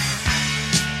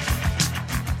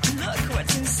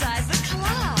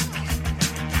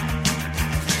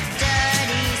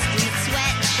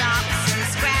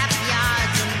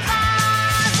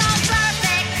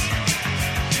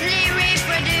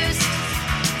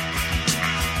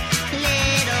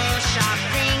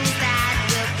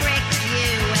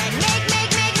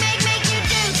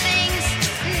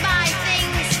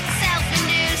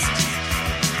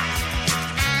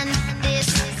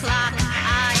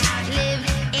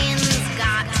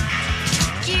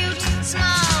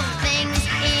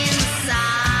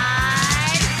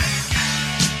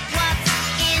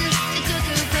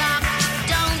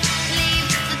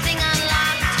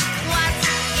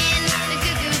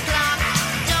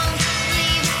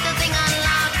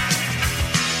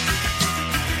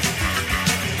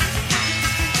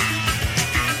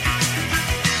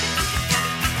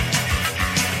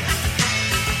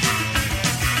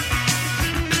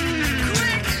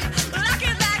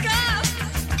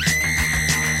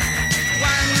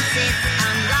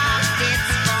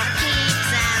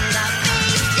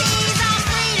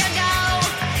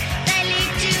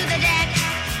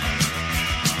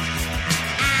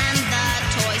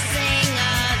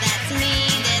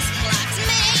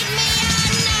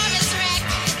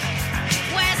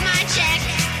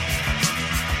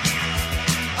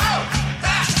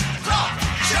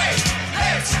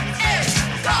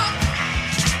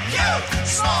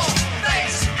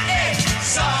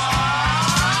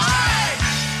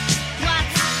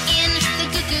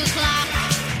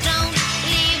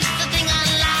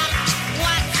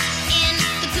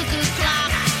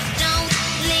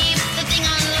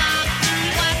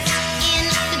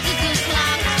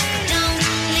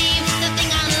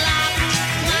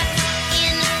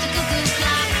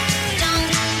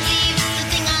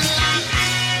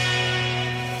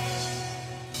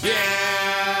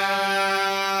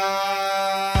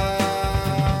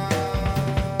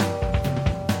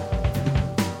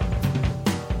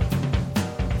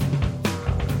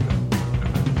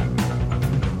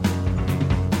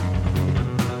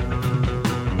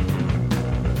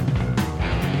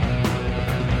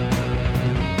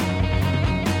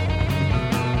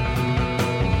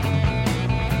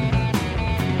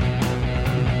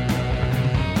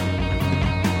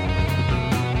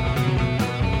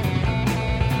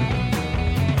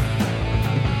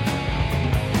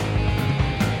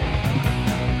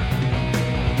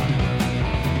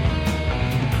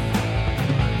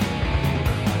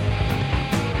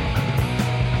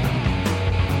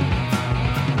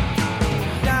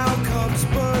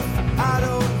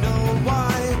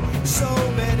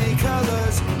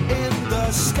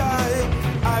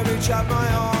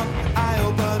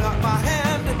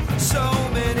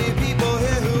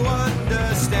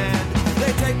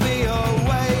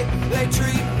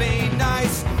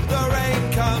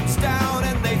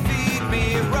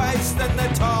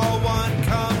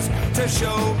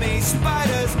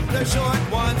 the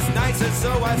short one's nicer,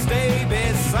 so I stay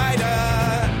beside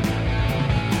her.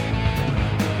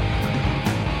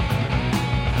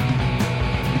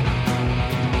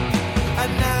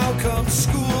 And now comes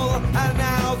school, and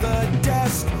now the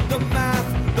desk, the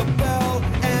math, the bell,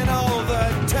 and all the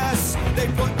tests. They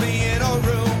put me in a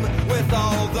room with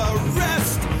all the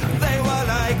rest. They were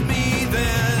like me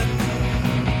then.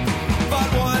 But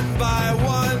one by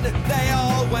one, they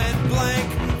all went blank.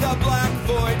 The black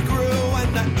void grew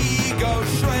and the ego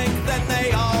shrank. Then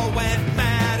they all went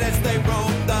mad as they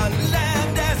roamed the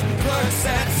land as clerks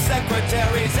and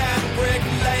secretaries and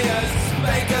bricklayers,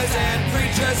 bakers and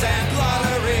preachers and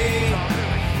lottery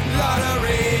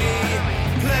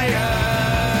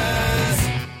players.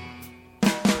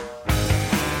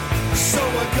 So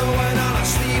we're going on a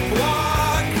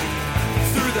sleepwalk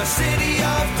through the city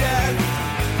of death.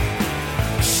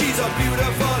 She's a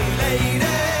beautiful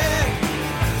lady,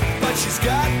 but she's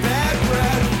got bad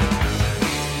breath.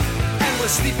 And we're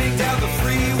sleeping down the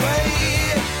freeway.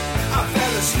 I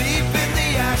fell asleep in the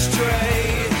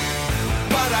ashtray,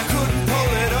 but I couldn't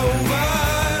pull it over.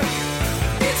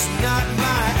 It's not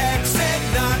my exit,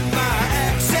 not my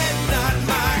exit, not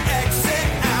my exit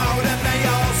out. And they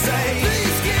all say,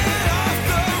 please get off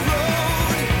the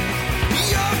road.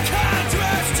 Your car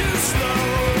drives too slow.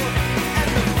 And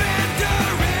the fender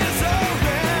is a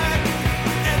wreck.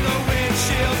 And the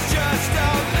windshield's just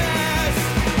a mess.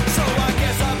 So I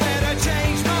guess I better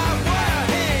change my wire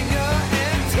hanger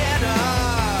antenna.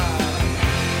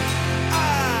 I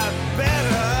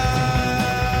better.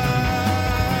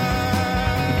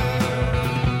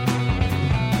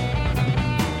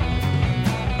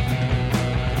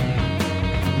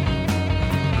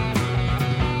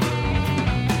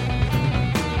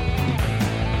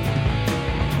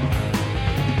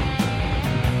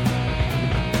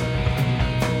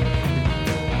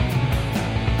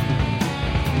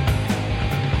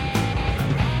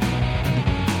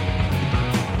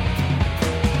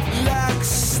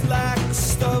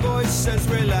 Lax, the voice says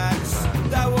relax.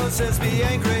 That one says be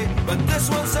angry, but this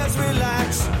one says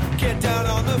relax. Get down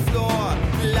on the floor,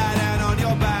 lie down on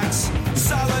your backs.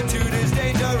 Solitude is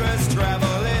dangerous,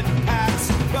 travel in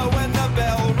packs. But when the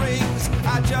bell rings,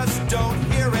 I just don't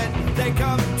hear it. They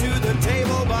come to the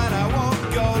table, but I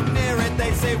won't go near it.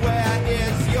 They say, where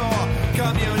is your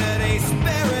community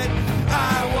spirit?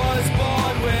 I was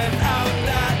born without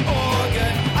that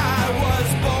organ. I was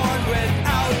born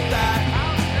without that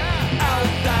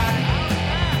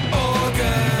organ.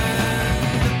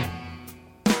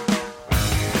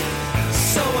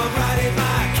 So I'm riding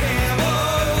my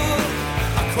camel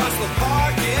across the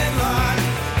parking lot.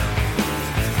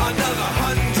 Another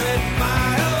 100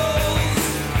 miles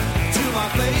to my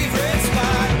favorite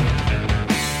spot.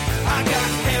 I got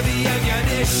heavy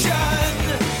ammunition.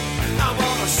 I'm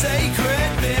on a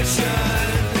sacred mission.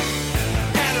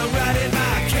 And I'm riding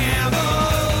my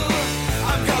camel.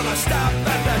 I'm gonna stop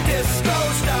at the disco,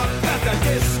 stop at the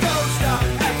disco, stop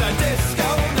at the disco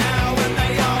now. And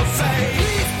they all say,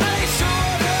 please play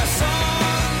shorter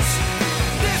songs.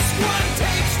 This one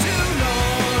takes too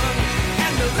long.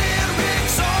 And the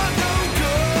lyrics are no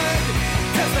good,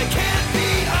 'cause they can't be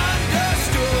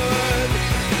understood.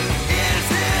 Is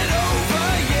it over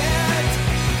yet?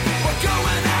 We're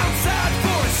going outside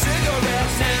for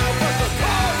cigarettes now, but the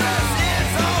chorus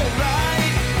is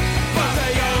alright. But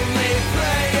they only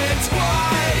play it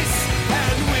twice,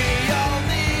 and we all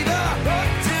need a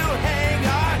hook to hang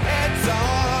our heads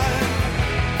on.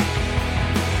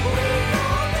 We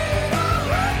all need a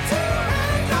hook to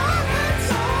hang our heads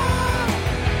on.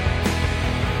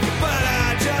 But I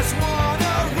just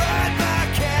wanna ride my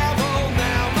camel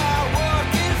now. My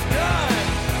work is done.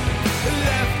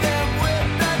 Left them with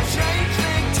the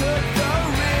changeling, took the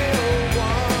real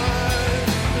one.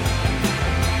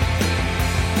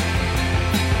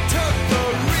 Took the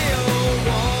real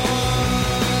one.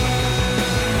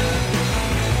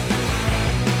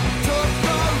 Took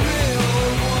the real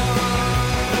one.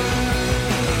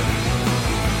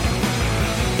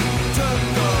 Took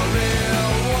the real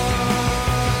one.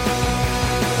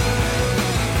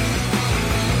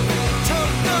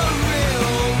 Took the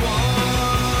real one.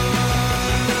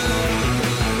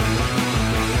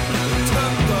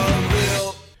 Took the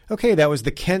real. Okay, that was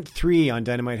the Kent 3 on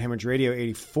Dynamite Hemorrhage Radio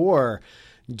 84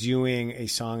 doing a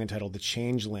song entitled The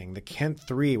Changeling. The Kent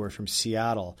 3 were from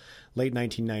Seattle. late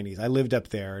 1990s. I lived up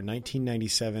there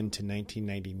 1997 to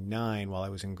 1999 while I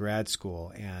was in grad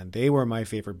school, and they were my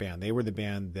favorite band. They were the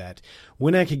band that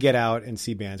when I could get out and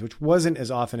see bands, which wasn't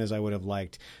as often as I would have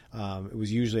liked, it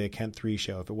was usually a Kent 3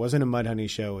 show. If it wasn't a Mudhoney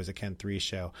show, it was a Kent 3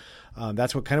 show.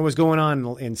 That's what kind of was going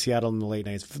on in Seattle in the late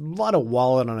 90s. A lot of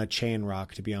Wallet on a Chain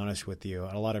rock, to be honest with you,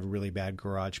 and a lot of really bad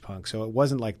garage punk. So it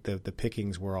wasn't like the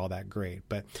pickings were all that great.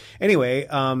 But anyway,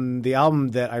 the album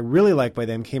that I really liked by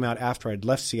them came out after I'd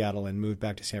left Seattle and moved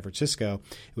back to San Francisco.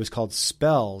 It was called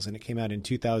Spells, and it came out in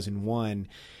 2001,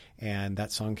 and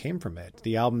that song came from it.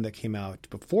 The album that came out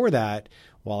before that,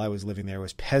 while I was living there,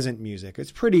 was Peasant Music.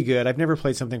 It's pretty good. I've never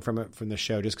played something from it from the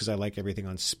show just because I like everything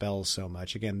on Spells so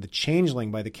much. Again, The Changeling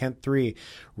by the Kent 3.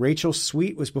 Rachel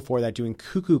Sweet was before that doing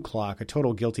Cuckoo Clock, a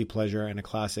total guilty pleasure and a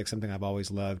classic, something I've always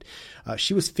loved.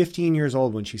 She was 15 years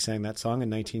old when she sang that song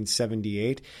in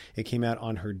 1978. It came out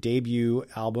on her debut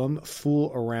album,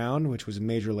 Fool Around, which was a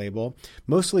major label.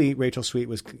 Mostly Rachel Sweet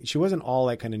she wasn't all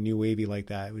like kind of new wavy like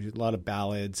that. It was a lot of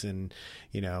ballads and,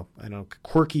 I don't know,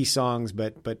 quirky songs,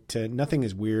 but nothing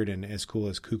as weird and as cool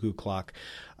as Cuckoo Clock.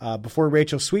 Before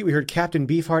Rachel Sweet, we heard Captain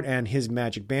Beefheart and his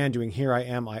Magic Band doing Here I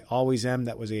Am, I Always Am.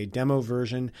 That was a demo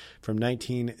version from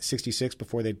 1966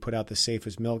 before they'd put out the Safe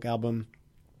as Milk album.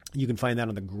 You can find that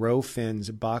on the Grow Fins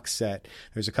box set.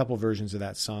 There's a couple versions of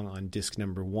that song on disc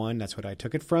number 1. That's what I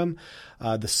took it from.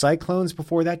 The Cyclones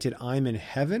before that did I'm in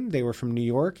Heaven. They were from New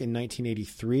York in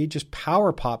 1983. Just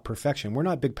power pop perfection. We're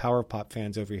not big power pop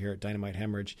fans over here at Dynamite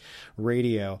Hemorrhage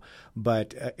Radio,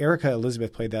 but Erica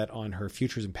Elizabeth played that on her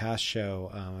Futures and Past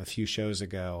show a few shows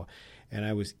ago. And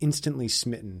I was instantly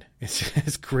smitten.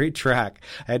 It's a great track.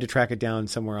 I had to track it down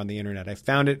somewhere on the internet. I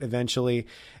found it eventually,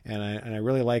 and I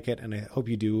really like it, and I hope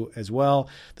you do as well.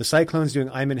 The Cyclones doing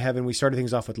I'm in Heaven. We started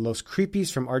things off with Los Creepies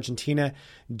from Argentina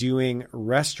doing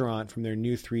Restaurant from their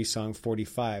new 3-song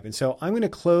 45. And so I'm going to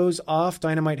close off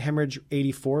Dynamite Hemorrhage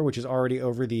 84, which is already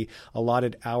over the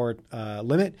allotted hour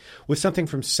limit, with something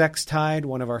from Sex Tide,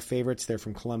 one of our favorites. They're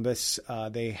from Columbus.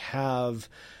 They have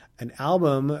an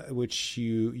album which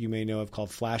you may know of called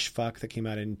Flash Fuck that came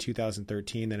out in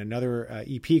 2013, then another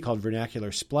EP called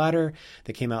Vernacular Splatter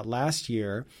that came out last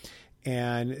year,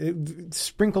 and it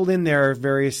sprinkled in there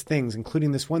various things,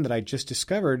 including this one that I just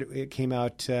discovered. It came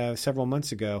out several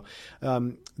months ago.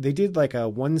 They did like a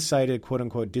one-sided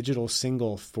quote-unquote digital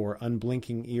single for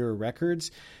Unblinking Ear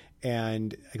Records,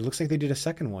 and it looks like they did a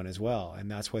second one as well, and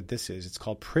that's what this is. It's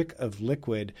called Prick of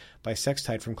Liquid by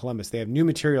Sextide from Columbus. They have new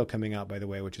material coming out, by the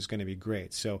way, which is going to be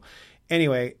great. So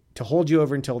anyway, to hold you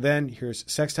over until then, here's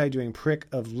Sextide doing Prick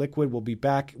of Liquid. We'll be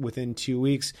back within 2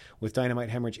 weeks with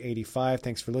Dynamite Hemorrhage 85.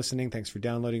 Thanks for listening. Thanks for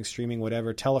downloading, streaming,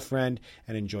 whatever. Tell a friend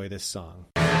and enjoy this song.